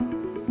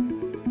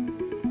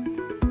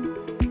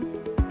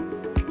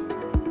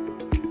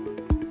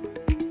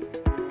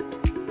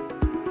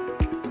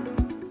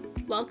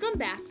Welcome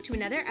back to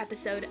another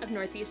episode of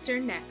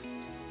Northeastern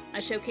Next,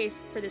 a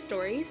showcase for the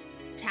stories,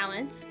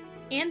 talents,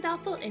 and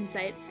thoughtful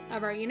insights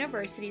of our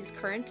university's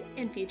current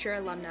and future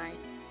alumni.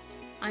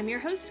 I'm your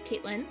host,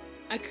 Caitlin,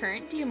 a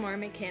current D'Amour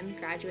McKim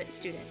graduate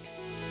student.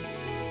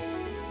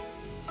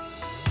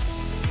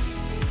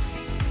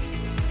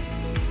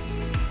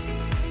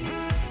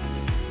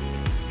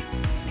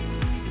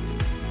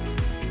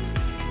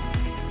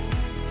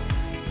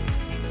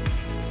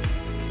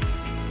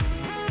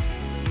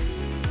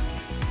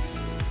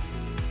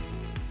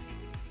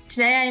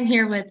 Today, I am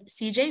here with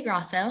CJ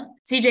Grasso.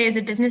 CJ is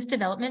a business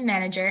development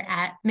manager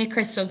at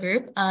McChrystal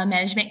Group, a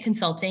management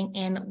consulting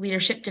and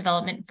leadership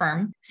development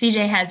firm.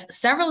 CJ has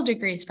several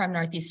degrees from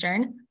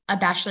Northeastern, a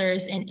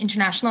bachelor's in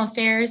international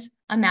affairs,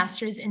 a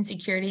master's in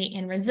security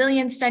and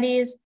resilience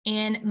studies,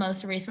 and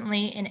most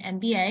recently an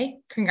MBA.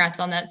 Congrats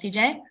on that,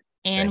 CJ.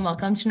 And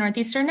welcome to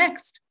Northeastern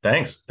Next.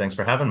 Thanks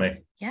for having me.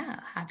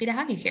 Yeah, happy to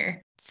have you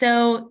here.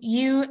 So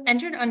you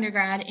entered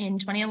undergrad in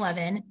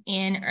 2011,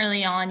 and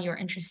early on you were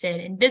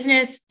interested in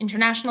business,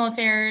 international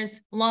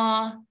affairs,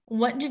 law.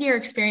 What did your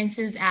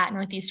experiences at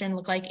Northeastern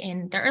look like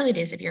in the early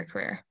days of your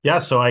career? Yeah,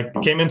 so I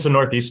came into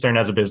Northeastern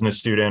as a business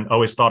student,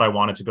 always thought I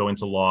wanted to go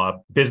into law.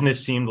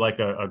 Business seemed like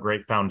a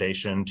great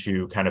foundation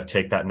to kind of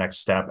take that next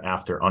step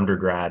after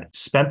undergrad.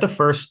 Spent the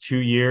first 2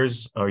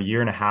 years, a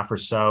year and a half or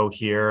so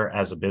here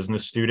as a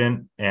business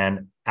student.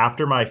 And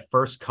after my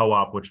first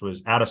co-op, which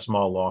was at a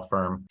small law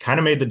firm, kind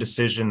of made the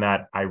decision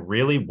that I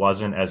really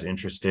wasn't as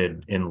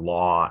interested in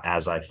law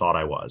as I thought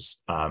I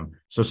was.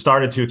 So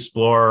started to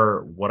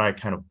explore what I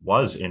kind of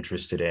was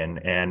interested in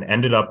and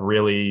ended up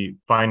really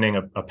finding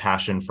a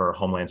passion for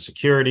homeland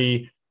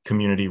security,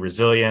 community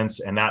resilience,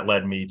 and that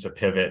led me to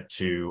pivot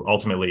to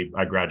ultimately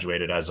I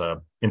graduated as an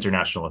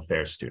international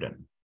affairs student.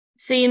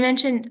 So you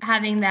mentioned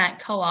having that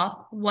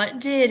co-op. What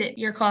did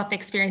your co-op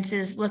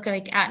experiences look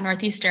like at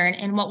Northeastern,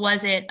 and what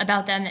was it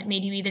about them that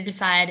made you either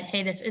decide,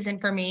 hey, this isn't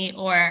for me,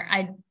 or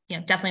I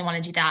definitely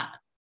want to do that?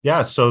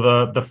 Yeah, so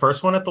the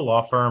first one at the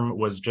law firm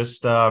was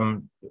just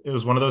it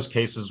was one of those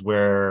cases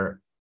where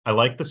I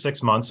liked the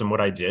 6 months and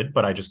what I did,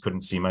 but I just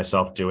couldn't see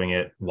myself doing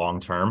it long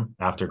term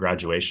after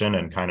graduation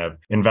and kind of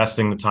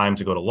investing the time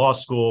to go to law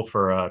school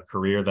for a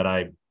career that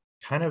I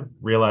kind of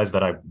realized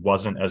that I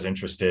wasn't as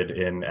interested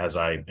in as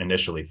I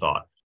initially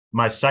thought.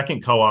 My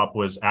second co-op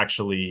was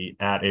actually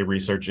at a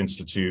research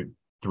institute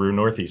through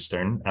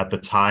Northeastern. At the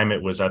time,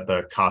 it was at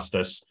the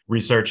Costas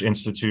Research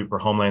Institute for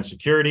Homeland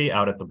Security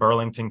out at the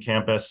Burlington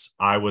campus.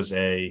 I was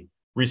a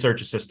research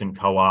assistant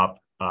co-op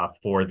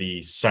for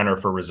the Center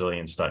for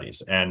Resilience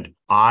Studies. And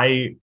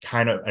I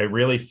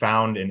really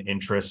found an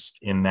interest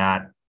in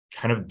that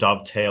kind of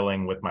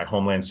dovetailing with my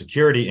homeland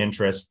security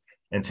interest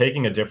and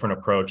taking a different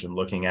approach and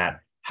looking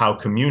at how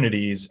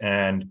communities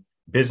and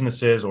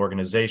businesses,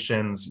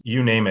 organizations,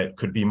 you name it,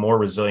 could be more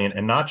resilient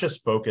and not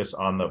just focus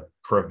on the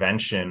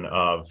prevention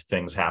of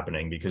things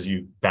happening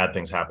bad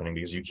things happening,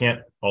 because you can't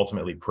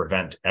ultimately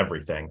prevent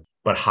everything.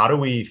 But how do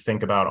we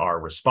think about our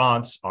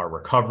response, our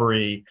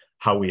recovery,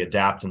 how we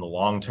adapt in the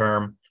long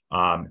term,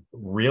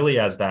 really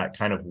as that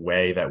kind of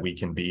way that we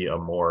can be a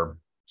more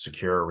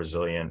secure,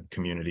 resilient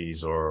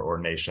communities or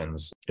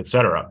nations, et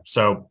cetera.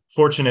 So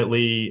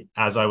fortunately,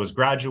 as I was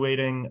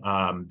graduating,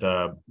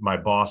 my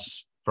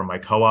boss from my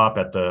co-op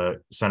at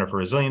the Center for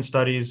Resilience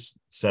Studies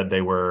said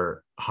they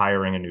were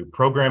hiring a new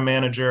program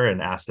manager and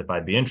asked if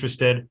I'd be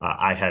interested.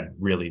 I had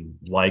really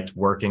liked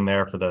working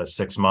there for the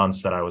 6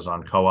 months that I was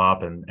on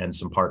co-op and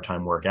some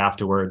part-time work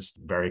afterwards.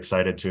 Very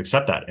excited to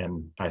accept that.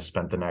 And I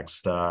spent the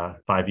next 5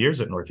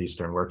 years at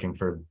Northeastern working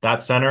for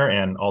that center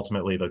and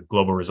ultimately the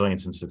Global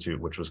Resilience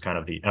Institute, which was kind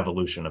of the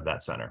evolution of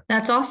that center.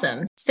 That's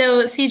awesome.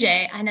 So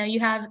CJ, I know you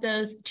have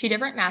those 2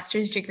 different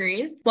master's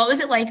degrees. What was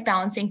it like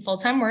balancing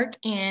full-time work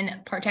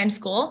and part-time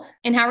school?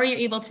 And how were you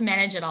able to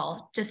manage it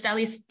all? Just at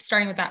least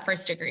starting with that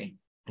first degree.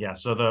 Yeah,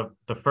 so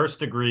the first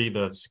degree,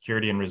 the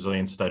Security and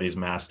Resilience Studies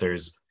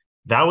Master's,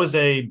 that was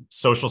a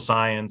social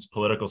science,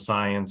 political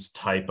science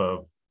type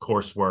of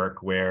coursework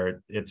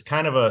where it's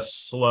kind of a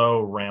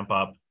slow ramp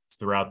up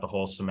throughout the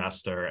whole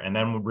semester. And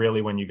then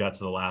really when you got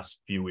to the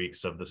last few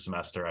weeks of the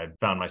semester, I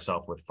found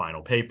myself with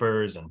final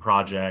papers and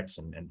projects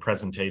and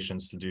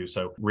presentations to do.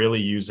 So really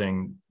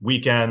using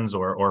weekends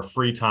or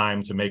free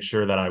time to make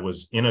sure that I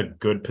was in a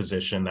good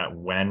position that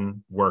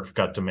when work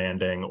got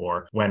demanding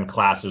or when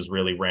classes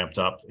really ramped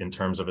up in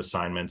terms of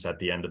assignments at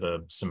the end of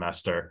the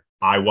semester,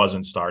 I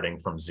wasn't starting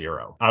from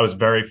zero. I was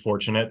very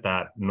fortunate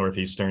that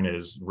Northeastern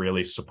is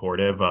really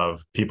supportive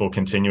of people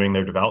continuing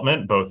their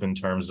development, both in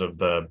terms of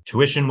the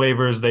tuition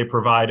waivers they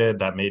provided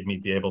that made me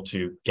be able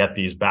to get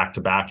these back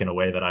to back in a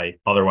way that I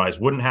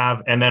otherwise wouldn't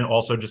have. And then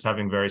also just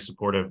having very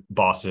supportive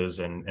bosses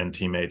and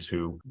teammates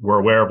who were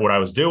aware of what I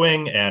was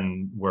doing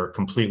and were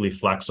completely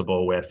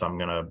flexible with, I'm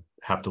going to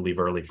have to leave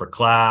early for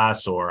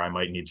class, or I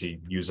might need to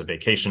use a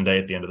vacation day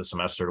at the end of the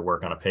semester to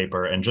work on a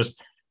paper, and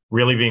just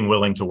really being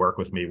willing to work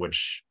with me,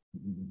 which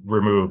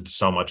removed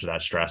so much of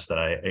that stress that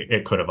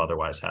it could have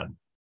otherwise had.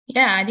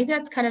 Yeah, I think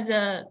that's kind of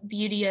the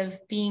beauty of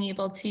being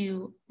able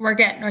to work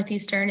at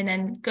Northeastern and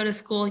then go to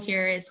school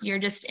here is you're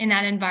just in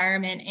that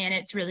environment and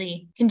it's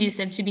really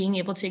conducive to being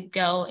able to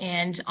go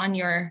and on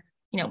your,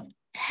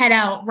 head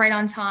out right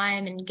on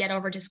time and get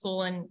over to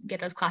school and get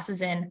those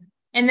classes in.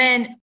 And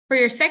then for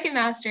your second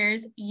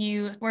master's,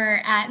 you were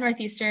at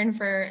Northeastern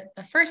for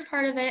the first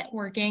part of it,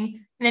 working,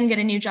 and then get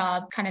a new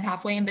job kind of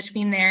halfway in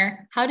between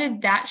there. How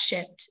did that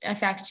shift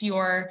affect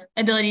your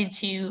ability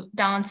to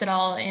balance it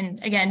all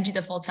and, again, do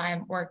the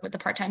full-time work with the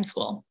part-time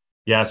school?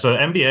 Yeah, so the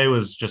MBA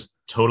was just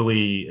a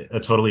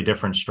totally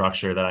different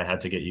structure that I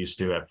had to get used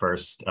to at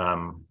first.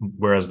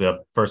 Whereas the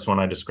first one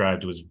I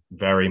described was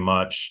very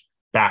much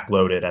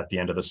backloaded at the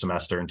end of the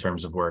semester in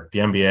terms of work. The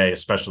MBA,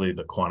 especially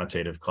the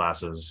quantitative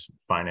classes,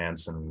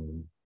 finance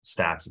and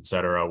stats, et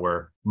cetera,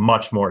 were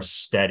much more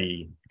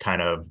steady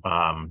kind of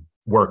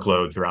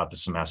workload throughout the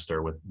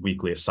semester with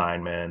weekly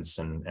assignments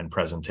and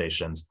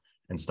presentations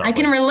and stuff. I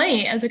can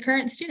relate as a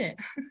current student.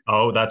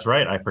 Oh, that's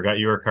right. I forgot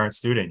you were a current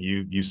student.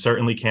 You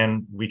certainly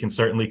can. We can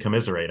certainly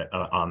commiserate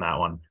on that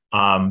one.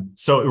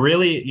 So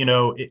really,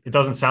 it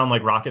doesn't sound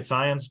like rocket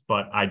science,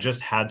 but I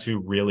just had to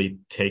really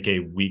take a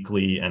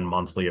weekly and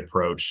monthly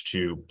approach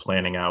to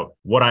planning out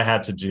what I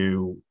had to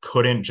do.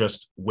 Couldn't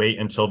just wait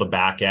until the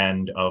back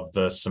end of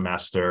the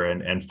semester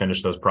and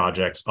finish those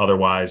projects.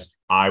 Otherwise,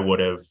 I would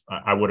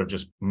have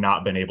just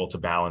not been able to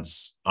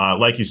balance.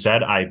 Like you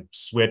said, I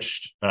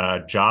switched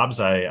jobs.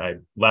 I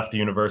left the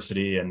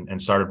university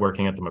and started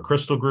working at the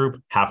McChrystal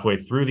Group halfway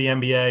through the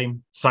MBA.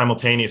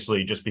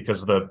 Simultaneously, just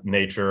because of the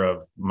nature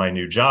of my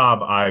new job,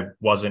 I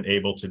wasn't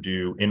able to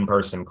do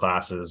in-person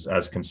classes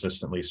as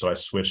consistently. So I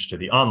switched to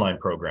the online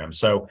program.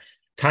 So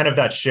kind of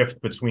that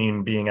shift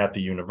between being at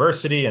the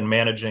university and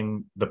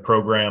managing the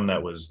program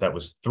that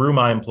was through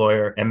my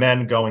employer, and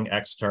then going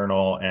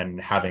external and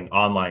having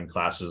online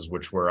classes,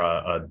 which were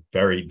a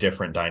very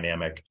different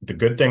dynamic. The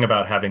good thing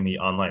about having the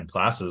online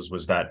classes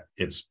was that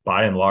it's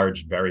by and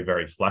large very,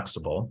 very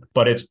flexible,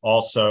 but it's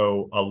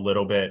also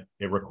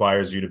it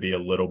requires you to be a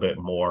little bit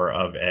more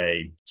of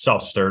a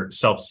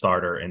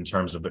self-starter in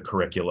terms of the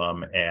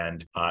curriculum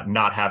and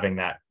not having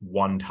that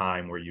one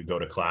time where you go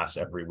to class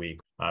every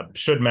week.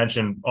 Should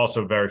mention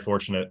also very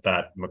fortunate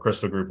that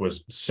McChrystal Group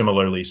was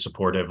similarly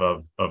supportive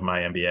of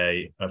my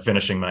MBA,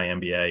 finishing my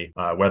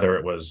MBA, whether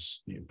it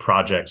was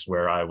projects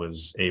where I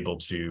was able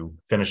to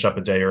finish up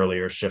a day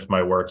earlier, shift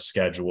my work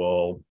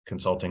schedule.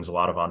 Consulting's a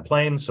lot of on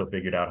planes, so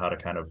figured out how to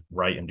kind of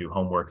write and do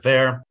homework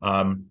there.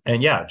 And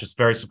yeah, just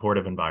very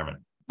supportive environment.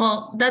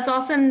 Well, that's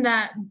awesome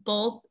that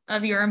both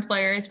of your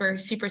employers were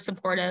super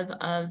supportive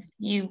of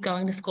you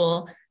going to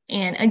school.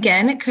 And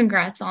again,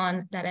 congrats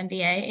on that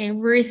MBA, a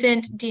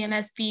recent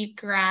DMSB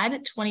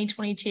grad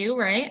 2022,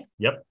 right?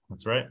 Yep,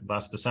 that's right.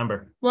 Last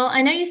December. Well,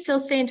 I know you still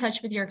stay in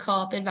touch with your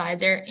co-op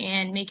advisor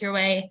and make your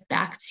way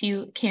back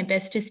to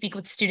campus to speak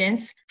with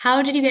students.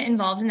 How did you get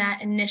involved in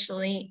that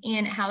initially?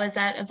 And how has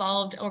that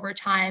evolved over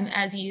time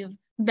as you've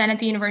been at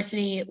the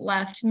university,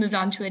 left, moved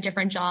on to a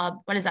different job?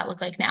 What does that look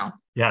like now?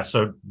 Yeah,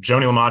 so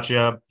Joni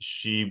Lamacchia,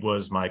 she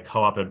was my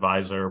co-op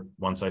advisor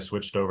once I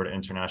switched over to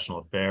international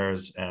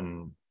affairs,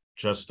 and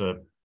just a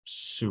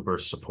super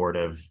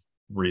supportive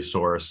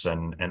resource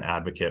and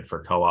advocate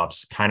for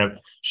co-ops.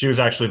 She was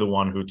actually the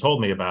one who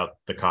told me about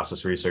the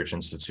Casas Research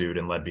Institute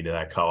and led me to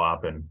that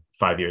co-op. And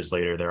 5 years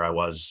later, there I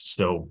was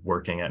still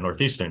working at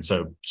Northeastern.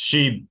 So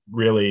she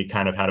really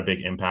kind of had a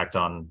big impact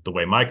on the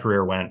way my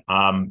career went.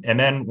 And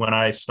then when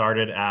I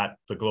started at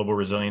the Global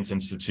Resilience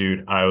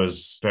Institute, I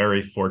was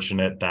very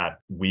fortunate that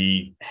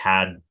we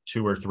had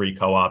 2 or 3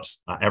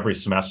 co-ops every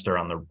semester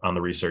on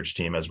the research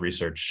team as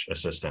research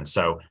assistants.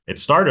 So it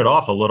started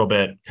off a little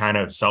bit kind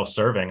of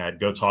self-serving. I'd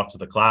go talk to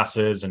the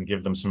classes and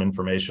give them some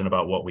information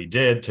about what we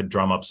did to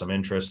drum up some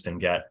interest and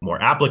get more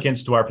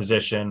applicants to our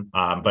position.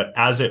 But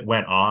as it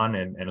went on,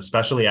 and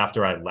especially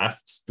after I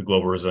left the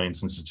Global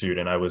Resilience Institute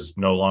and I was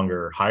no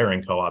longer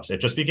hiring co-ops,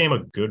 it just became a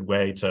good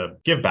way to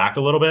give back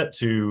a little bit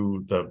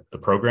to the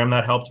program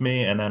that helped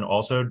me, and then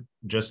also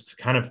just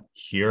kind of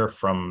hear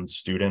from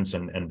students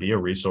and be a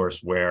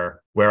resource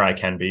where I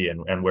can be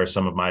and where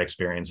some of my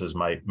experiences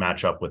might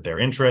match up with their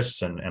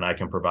interests, and I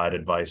can provide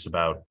advice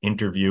about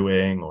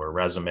interviewing or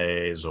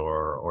resumes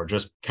or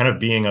just kind of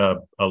being a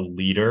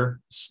leader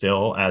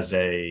still as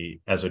a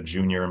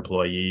junior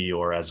employee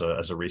or as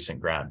a recent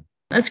grad.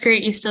 That's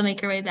great. You still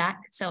make your way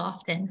back so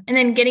often. And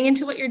then getting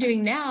into what you're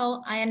doing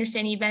now, I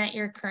understand you've been at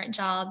your current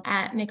job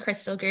at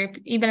McChrystal Group.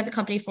 You've been at the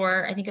company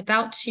for, I think,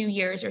 about 2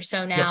 years or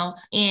so now.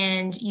 Yep.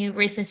 And you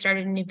recently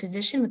started a new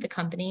position with the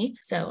company.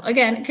 So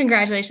again,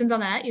 congratulations on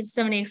that. You have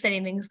so many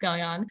exciting things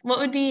going on. What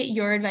would be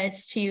your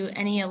advice to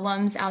any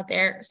alums out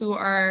there who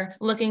are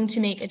looking to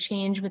make a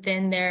change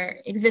within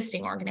their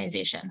existing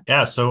organization?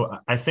 Yeah, so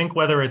I think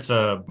whether it's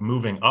a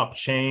moving up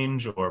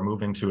change or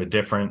moving to a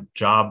different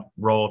job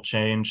role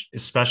change,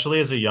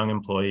 especially as a young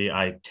employee,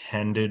 I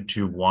tended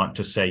to want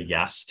to say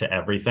yes to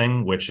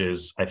everything, which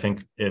is, I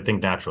think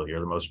natural. You're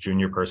the most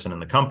junior person in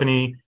the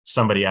company.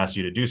 Somebody asks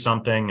you to do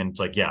something and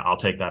it's like, yeah, I'll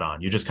take that on.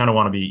 You just kind of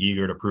want to be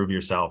eager to prove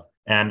yourself.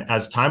 And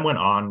as time went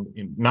on,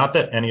 not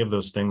that any of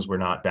those things were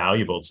not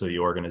valuable to the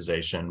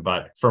organization,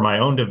 but for my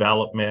own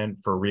development,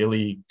 for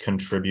really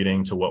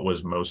contributing to what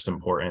was most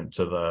important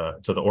to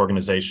the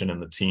organization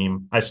and the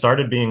team, I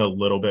started being a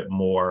little bit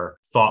more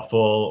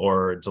thoughtful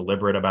or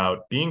deliberate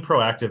about being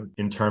proactive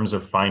in terms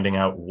of finding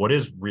out what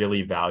is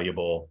really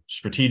valuable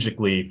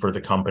strategically for the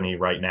company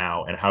right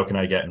now and how can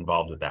I get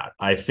involved with that.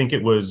 I think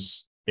it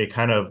was a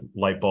kind of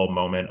light bulb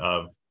moment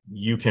of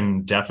you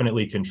can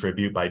definitely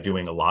contribute by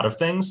doing a lot of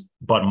things,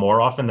 but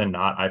more often than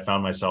not, I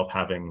found myself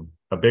having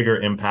a bigger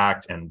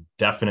impact and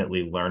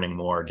definitely learning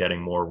more,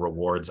 getting more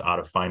rewards out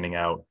of finding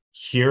out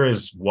here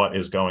is what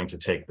is going to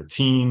take the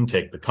team,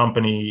 take the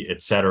company,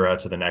 et cetera,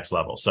 to the next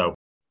level. So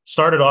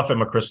started off at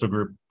McChrystal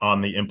Group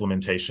on the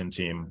implementation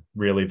team,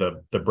 really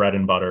the bread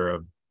and butter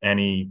of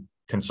any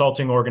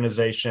consulting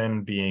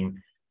organization,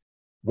 being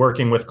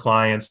working with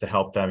clients to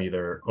help them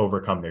either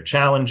overcome their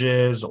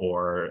challenges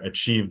or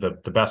achieve the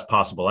best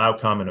possible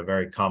outcome in a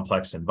very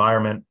complex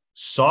environment.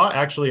 Saw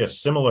actually a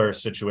similar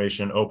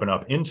situation open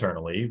up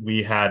internally.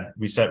 We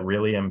set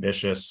really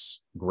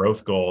ambitious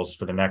growth goals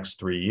for the next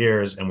 3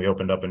 years, and we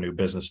opened up a new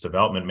business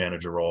development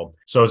manager role.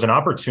 So it was an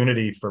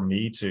opportunity for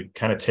me to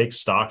kind of take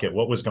stock at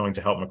what was going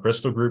to help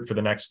McChrystal Group for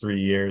the next 3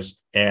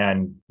 years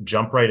and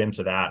jump right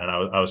into that. And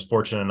I was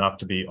fortunate enough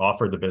to be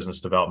offered the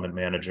business development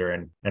manager.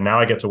 And now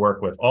I get to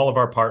work with all of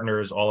our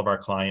partners, all of our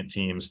client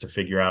teams to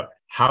figure out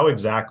how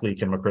exactly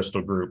can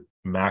McChrystal Group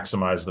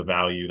maximize the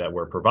value that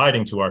we're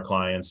providing to our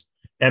clients,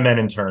 and then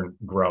in turn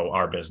grow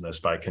our business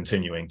by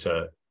continuing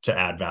to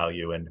add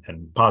value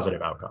and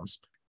positive outcomes.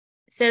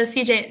 So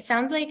CJ, it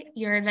sounds like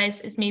your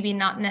advice is maybe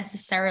not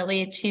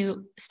necessarily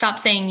to stop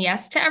saying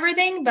yes to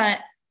everything, but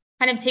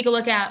kind of take a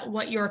look at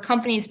what your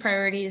company's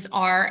priorities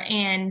are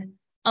and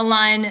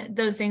align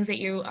those things that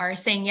you are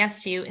saying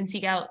yes to and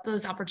seek out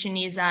those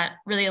opportunities that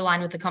really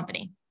align with the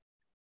company.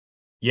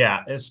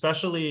 Yeah,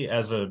 especially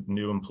as a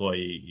new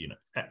employee,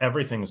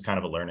 everything is kind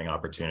of a learning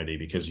opportunity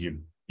because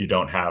you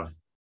don't have,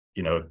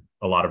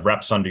 a lot of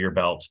reps under your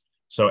belt.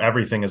 So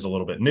everything is a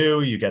little bit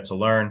new, you get to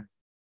learn.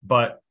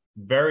 But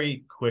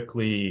very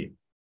quickly,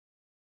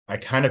 I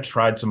kind of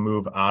tried to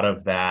move out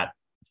of that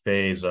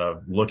phase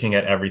of looking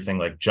at everything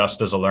like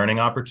just as a learning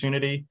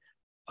opportunity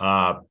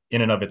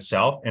in and of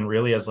itself, and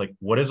really as like,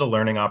 what is a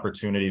learning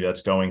opportunity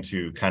that's going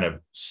to kind of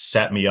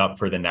set me up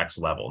for the next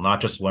level, not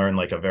just learn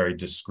like a very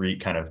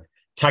discrete kind of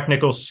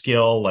technical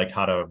skill, like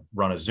how to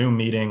run a Zoom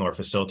meeting or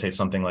facilitate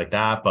something like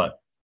that, but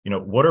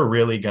what are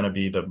really going to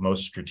be the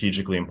most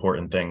strategically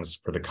important things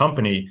for the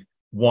company?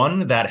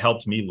 One, that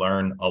helped me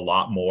learn a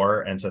lot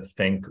more and to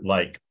think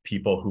like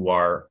people who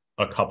are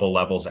a couple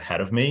levels ahead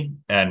of me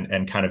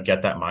and kind of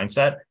get that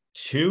mindset.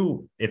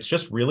 Two, it's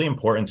just really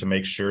important to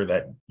make sure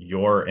that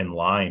you're in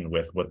line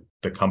with what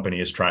the company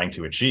is trying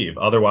to achieve.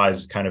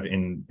 Otherwise, kind of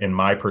in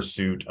my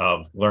pursuit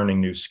of learning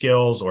new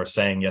skills or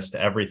saying yes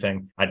to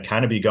everything, I'd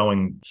kind of be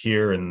going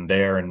here and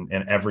there and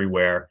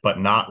everywhere, but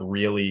not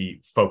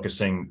really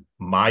focusing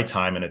my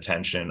time and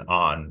attention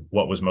on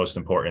what was most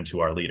important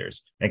to our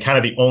leaders. And kind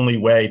of the only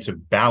way to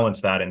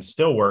balance that and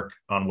still work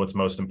on what's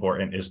most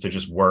important is to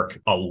just work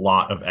a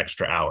lot of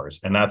extra hours.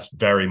 And that's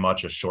very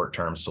much a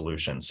short-term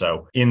solution.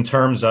 So in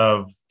terms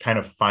of kind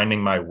of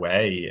finding my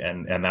way,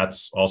 and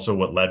that's also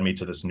what led me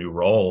to this new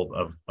role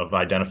of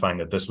identifying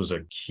that this was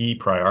a key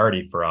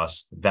priority for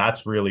us.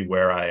 That's really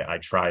where I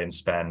try and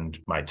spend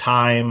my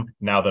time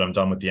now that I'm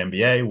done with the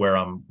MBA, where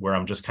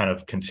I'm just kind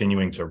of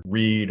continuing to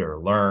read or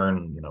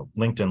learn,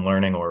 LinkedIn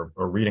learning or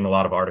reading a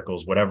lot of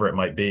articles, whatever it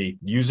might be,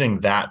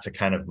 using that to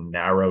kind of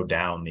narrow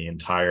down the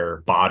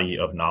entire body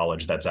of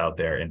knowledge that's out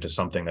there into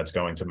something that's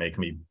going to make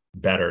me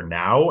better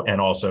now and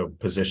also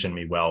position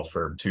me well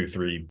for 2,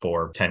 3,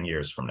 4, 10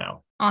 years from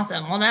now.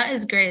 Awesome. Well, that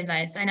is great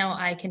advice. I know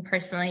I can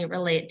personally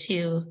relate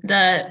to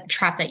the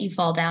trap that you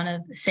fall down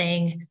of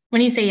saying,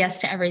 when you say yes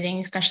to everything,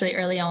 especially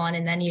early on,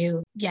 and then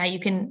you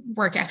can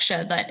work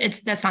extra, but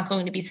that's not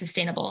going to be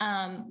sustainable.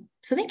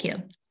 So thank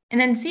you. And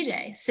then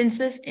CJ, since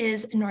this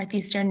is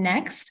Northeastern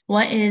Next,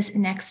 what is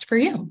next for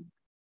you?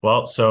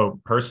 Well,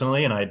 so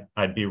personally, and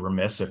I'd be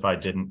remiss if I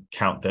didn't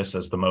count this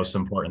as the most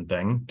important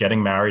thing,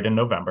 getting married in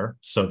November.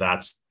 So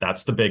that's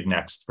the big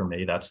next for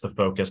me. That's the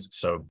focus.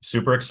 So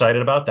super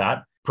excited about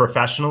that.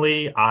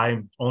 Professionally,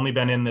 I've only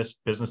been in this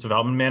business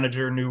development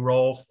manager new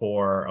role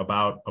for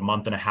about a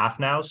month and a half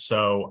now.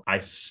 So I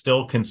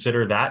still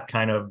consider that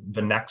kind of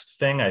the next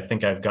thing. I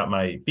think I've got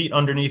my feet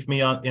underneath me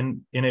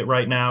in it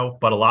right now,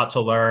 but a lot to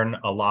learn,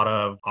 a lot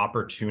of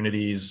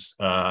opportunities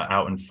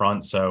out in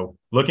front. So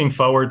looking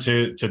forward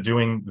to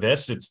doing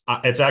this. It's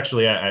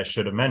actually, I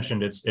should have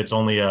mentioned, it's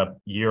only a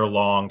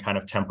year-long kind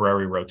of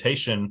temporary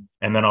rotation,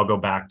 and then I'll go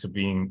back to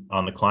being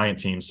on the client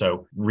team.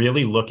 So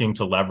really looking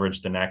to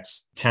leverage the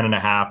next 10 and a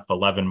half,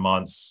 11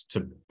 months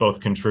to both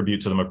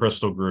contribute to the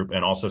McChrystal Group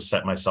and also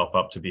set myself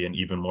up to be an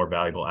even more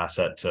valuable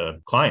asset to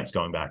clients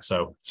going back.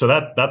 So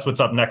that's what's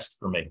up next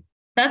for me.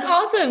 That's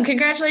awesome.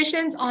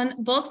 Congratulations on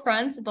both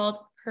fronts, both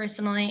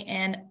personally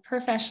and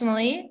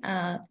professionally.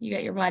 You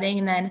got your wedding,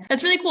 and then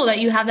that's really cool that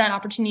you have that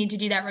opportunity to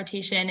do that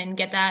rotation and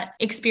get that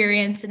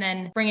experience and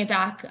then bring it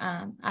back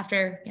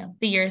after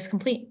the year is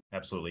complete.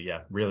 Absolutely.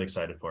 Yeah. Really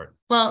excited for it.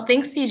 Well,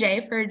 thanks,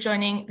 CJ, for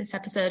joining this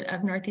episode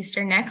of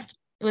Northeastern Next.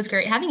 It was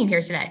great having you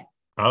here today.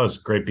 Oh, it was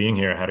great being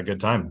here. I had a good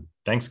time.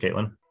 Thanks,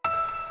 Caitlin.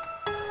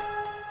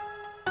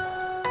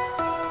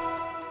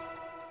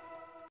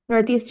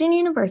 Northeastern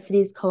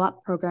University's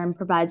co-op program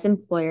provides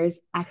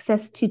employers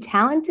access to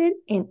talented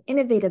and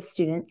innovative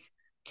students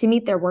to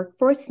meet their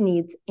workforce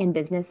needs and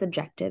business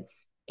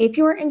objectives. If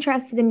you are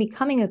interested in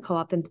becoming a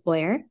co-op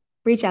employer,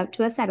 reach out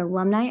to us at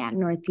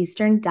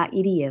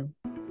alumni@northeastern.edu.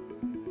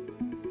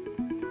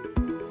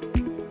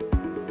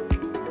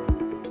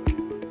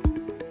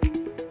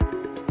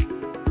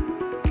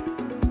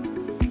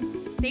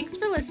 Thanks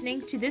for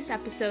listening to this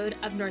episode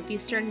of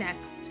Northeastern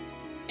Next.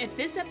 If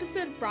this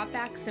episode brought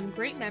back some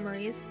great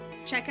memories,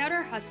 check out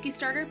our Husky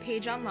Starter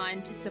page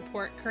online to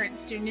support current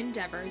student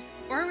endeavors,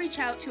 or reach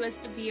out to us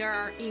via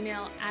our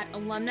email at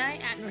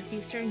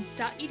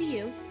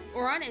alumni@northeastern.edu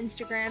or on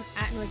Instagram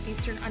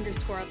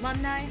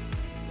 @northeastern_alumni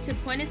to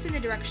point us in the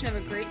direction of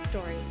a great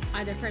story,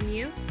 either from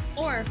you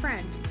or a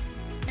friend.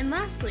 And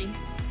lastly,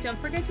 don't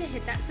forget to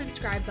hit that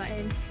subscribe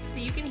button so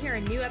you can hear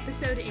a new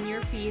episode in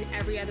your feed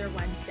every other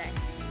Wednesday.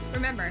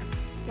 Remember,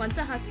 once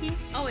a Husky,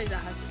 always a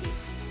Husky.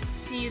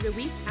 See you the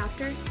week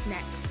after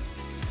next.